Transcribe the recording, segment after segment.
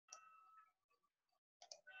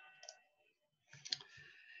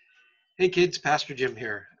Hey kids, Pastor Jim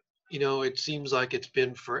here. You know, it seems like it's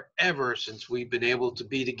been forever since we've been able to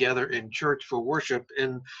be together in church for worship,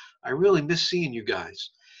 and I really miss seeing you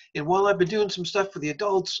guys. And while I've been doing some stuff for the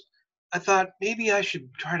adults, I thought maybe I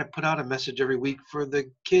should try to put out a message every week for the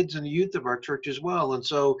kids and youth of our church as well. And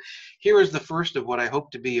so here is the first of what I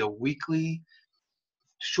hope to be a weekly,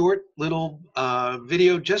 short little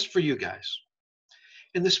video just for you guys.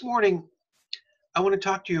 And this morning, I want to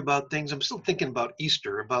talk to you about things. I'm still thinking about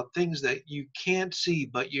Easter, about things that you can't see,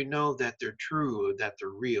 but you know that they're true or that they're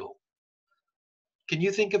real. Can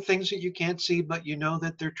you think of things that you can't see, but you know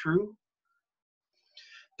that they're true?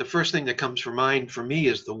 The first thing that comes to mind for me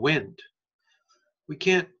is the wind. We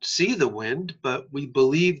can't see the wind, but we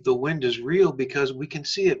believe the wind is real because we can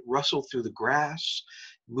see it rustle through the grass,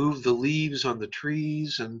 move the leaves on the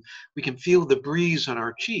trees, and we can feel the breeze on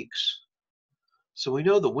our cheeks. So we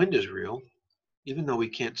know the wind is real, even though we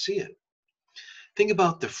can't see it. Think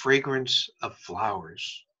about the fragrance of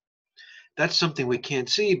flowers. That's something we can't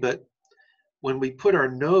see, but when we put our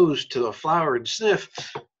nose to a flower and sniff,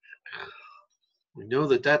 we know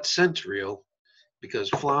that that scent's real because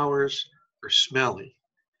flowers are smelly.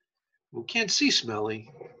 We can't see smelly,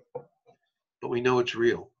 but we know it's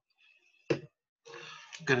real.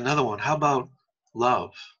 Got another one. How about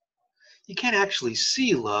love? You can't actually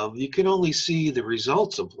see love. You can only see the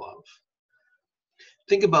results of love.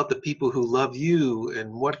 Think about the people who love you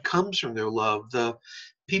and what comes from their love. The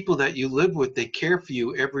people that you live with, they care for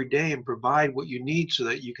you every day and provide what you need so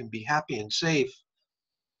that you can be happy and safe.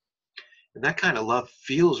 And that kind of love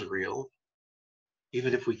feels real,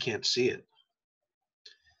 even if we can't see it.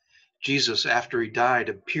 Jesus, after he died,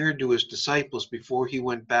 appeared to his disciples before he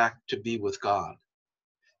went back to be with God.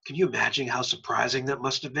 Can you imagine how surprising that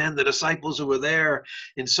must have been? The disciples who were there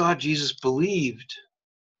and saw Jesus believed.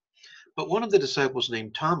 But one of the disciples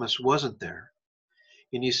named Thomas wasn't there.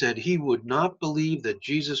 And he said he would not believe that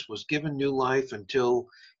Jesus was given new life until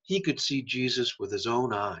he could see Jesus with his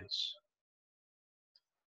own eyes.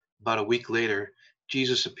 About a week later,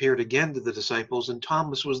 Jesus appeared again to the disciples, and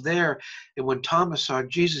Thomas was there. And when Thomas saw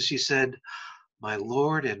Jesus, he said, "My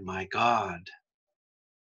Lord and my God."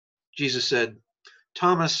 Jesus said,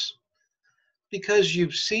 "Thomas, because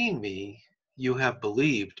you've seen me, you have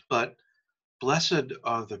believed, but blessed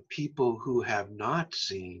are the people who have not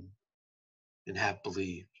seen and have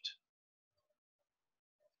believed."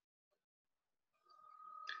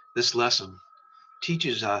 This lesson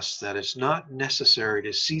teaches us that it's not necessary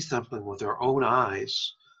to see something with our own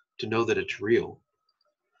eyes to know that it's real.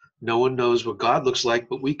 No one knows what God looks like,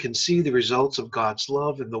 but we can see the results of God's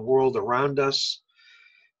love in the world around us,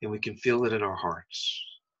 and we can feel it in our hearts.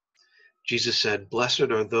 Jesus said,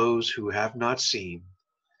 "Blessed are those who have not seen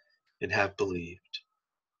and have believed."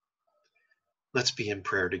 Let's be in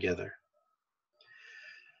prayer together.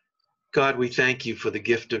 God, we thank you for the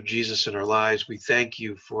gift of Jesus in our lives. We thank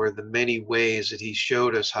you for the many ways that he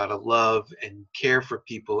showed us how to love and care for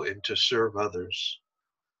people and to serve others.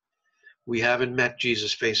 We haven't met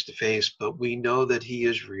Jesus face to face, but we know that he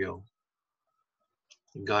is real.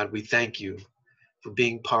 And God, we thank you for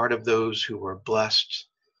being part of those who are blessed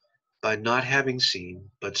by not having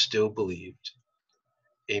seen, but still believed.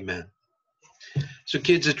 Amen. So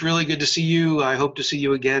kids, it's really good to see you. I hope to see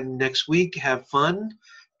you again next week. Have fun.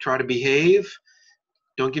 Try to behave.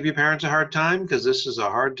 Don't give your parents a hard time, because this is a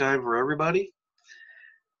hard time for everybody.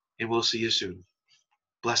 And we'll see you soon.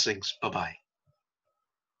 Blessings. Bye-bye.